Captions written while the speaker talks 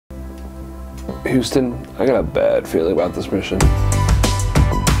Houston, I got a bad feeling about this mission.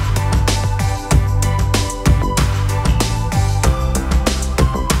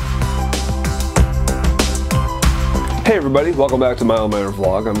 Hey everybody, welcome back to my Mild Mannered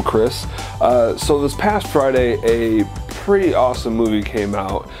Vlog. I'm Chris. So this past Friday, a pretty awesome movie came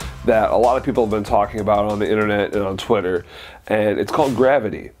out that a lot of people have been talking about on the internet and on Twitter, and it's called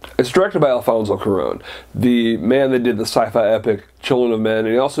Gravity. It's directed by Alfonso Cuarón, the man that did the sci-fi epic Children of Men, and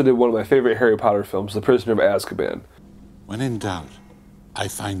he also did one of my favorite Harry Potter films, The Prisoner of Azkaban. When in doubt, I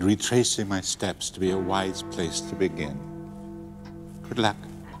find retracing my steps to be a wise place to begin. Good luck.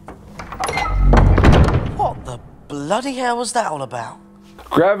 What the bloody hell was that all about?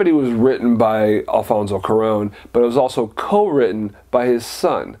 Gravity was written by Alfonso Cuarón, but it was also co-written by his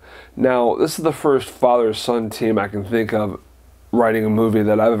son. Now, this is the first father-son team I can think of writing a movie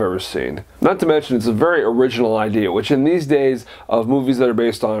that I've ever seen. Not to mention, it's a very original idea, which in these days of movies that are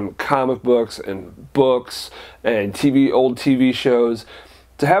based on comic books and old TV shows,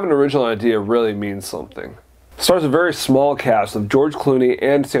 to have an original idea really means something. It stars a very small cast of George Clooney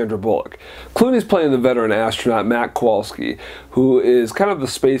and Sandra Bullock. Clooney's playing the veteran astronaut Matt Kowalski, who is kind of the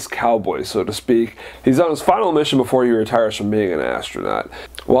space cowboy, so to speak. He's on his final mission before he retires from being an astronaut.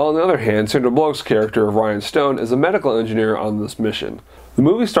 While on the other hand, Sandra Bullock's character of Ryan Stone is a medical engineer on this mission. The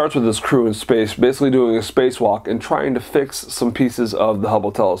movie starts with his crew in space basically doing a spacewalk and trying to fix some pieces of the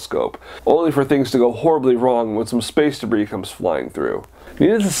Hubble telescope, only for things to go horribly wrong when some space debris comes flying through.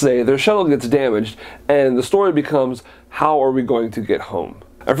 Needless to say, their shuttle gets damaged, and the story becomes, how are we going to get home?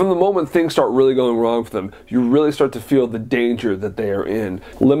 And from the moment things start really going wrong for them, you really start to feel the danger that they are in.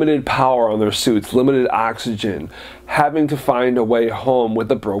 Limited power on their suits, limited oxygen, having to find a way home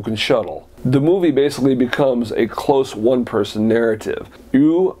with a broken shuttle. The movie basically becomes a close one-person narrative.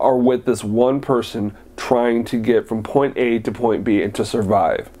 You are with this one person trying to get from point A to point B and to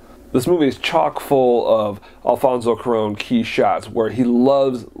survive. This movie is chock full of Alfonso Cuarón key shots where he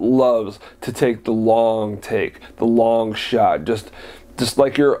loves to take the long shot, just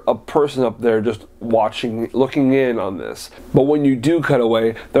like you're a person up there just watching, looking in on this. But when you do cut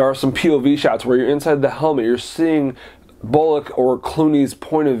away, there are some POV shots where you're inside the helmet, you're seeing Bullock or Clooney's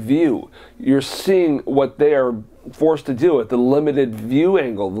point of view. You're seeing what they are forced to do at the limited view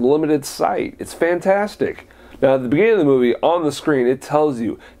angle, the limited sight. It's fantastic. Now, at the beginning of the movie, on the screen, it tells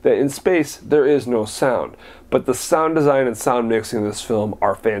you that in space, there is no sound. But the sound design and sound mixing in this film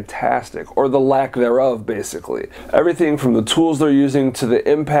are fantastic, or the lack thereof, basically. Everything from the tools they're using to the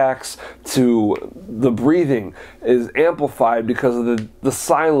impacts to the breathing is amplified because of the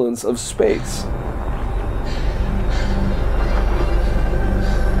silence of space.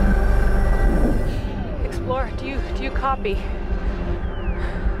 Explorer, do you copy?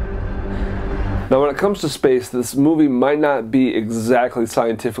 Now, when it comes to space, this movie might not be exactly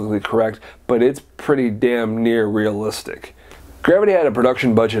scientifically correct, but it's pretty damn near realistic. Gravity had a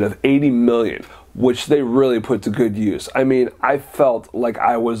production budget of $80 million, which they really put to good use. I mean, I felt like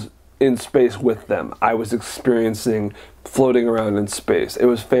I was in space with them. I was experiencing floating around in space. It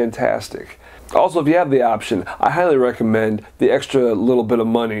was fantastic. Also, if you have the option, I highly recommend the extra little bit of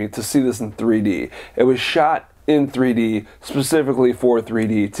money to see this in 3D. It was shot in 3D, specifically for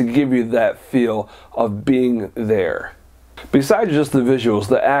 3D, to give you that feel of being there. Besides just the visuals,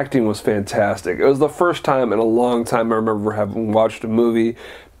 the acting was fantastic. It was the first time in a long time I remember having watched a movie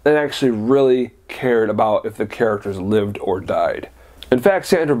and actually really cared about if the characters lived or died. In fact,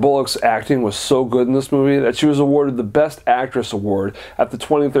 Sandra Bullock's acting was so good in this movie that she was awarded the Best Actress Award at the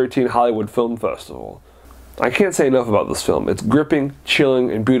 2013 Hollywood Film Festival. I can't say enough about this film. It's gripping, chilling,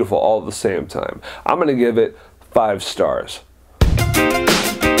 and beautiful all at the same time. I'm going to give it 5 stars.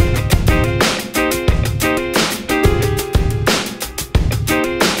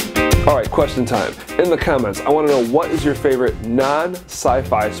 Alright, question time. In the comments, I want to know, what is your favorite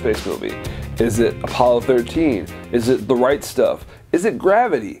non-sci-fi space movie? Is it Apollo 13? Is it The Right Stuff? Is it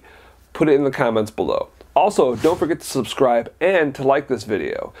Gravity? Put it in the comments below. Also, don't forget to subscribe and to like this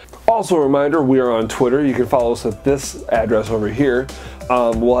video. Also, a reminder, we are on Twitter. You can follow us at this address over here.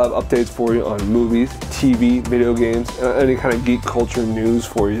 We'll have updates for you on movies, TV, video games, any kind of geek culture news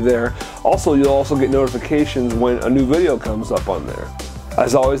for you there. Also, you'll also get notifications when a new video comes up on there.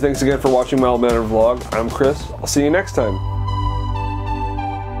 As always, thanks again for watching my Mild Mannered Vlog. I'm Chris. I'll see you next time.